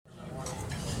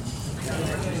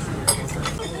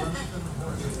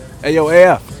Hey, yo,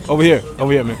 AF, over here,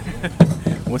 man.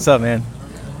 What's up, man?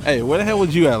 Hey, where the hell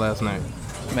was you at last night?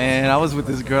 Man, I was with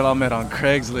this girl I met on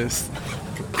Craigslist.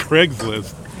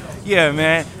 Craigslist? Yeah,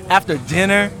 man. After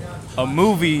dinner, a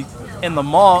movie, in the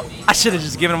mall, I should have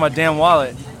just given her my damn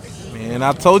wallet. Man,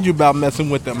 I told you about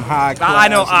messing with them high class.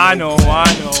 I know.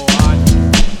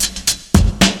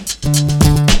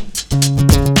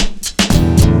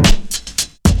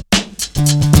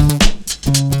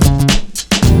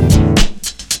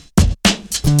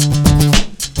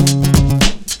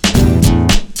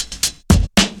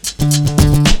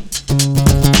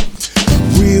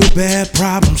 Real bad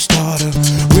problem starter,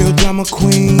 real drama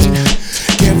queen.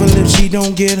 Careful if she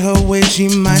don't get her way, she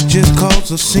might just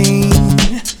cause a scene.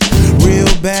 Real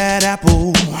bad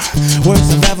apple,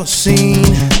 worst I've ever seen.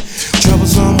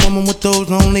 Troublesome woman with those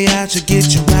lonely eyes should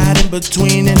get you right in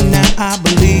between. And now I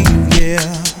believe,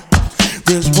 yeah,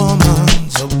 this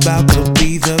woman's about to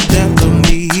be the death of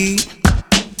me.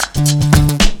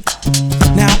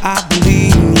 Now I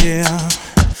believe, yeah,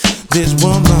 this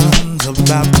woman's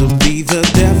about to be the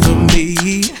death of me.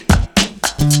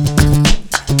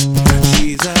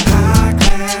 She's a high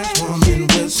class woman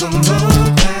with some low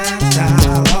class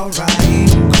style, alright,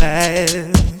 class,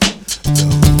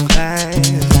 low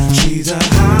class. She's a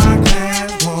high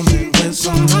class woman with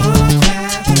some low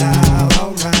class style,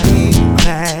 alright,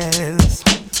 class,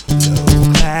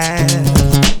 low class.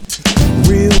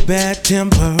 Real bad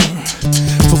temper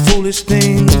for foolish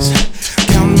things.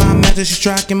 Counting my matches, she's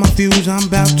striking my fuse. I'm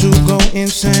about to go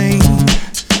insane.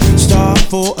 Starve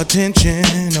for attention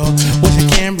or what you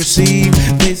can receive.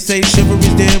 They say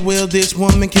chivalry's dead. Well, this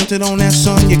woman killed it on that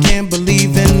son. You can't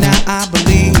believe, and now I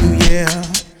believe, yeah,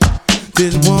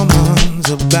 this woman's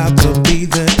about to be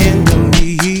the end of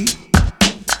me.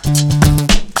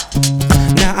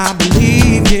 Now I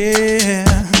believe, yeah,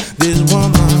 this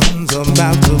woman's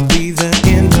about to be the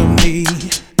end of me.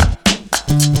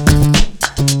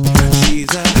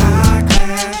 She's a high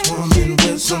class woman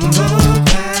with some low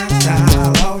class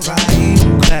style, alright,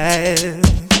 class,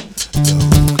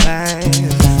 low class.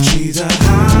 She's a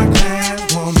high class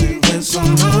woman with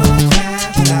some low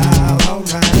class style,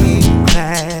 alright,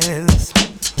 class,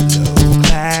 low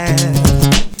class.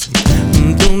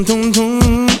 Dum dum dum.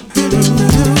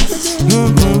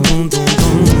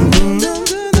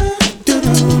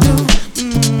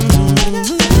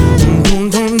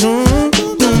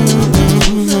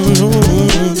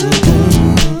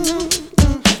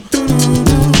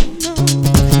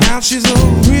 She's a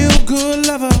real good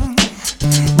lover,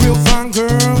 real fine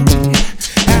girl.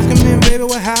 Asking me, baby,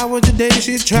 well, how was your day?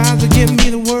 She tries to give me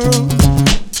the world.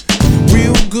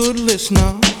 Real good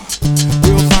listener,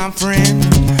 real fine friend.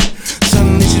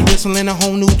 Suddenly she's whistling a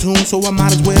whole new tune, so I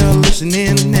might as well listen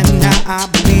in. And now I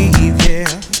believe,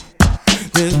 yeah,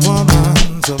 this woman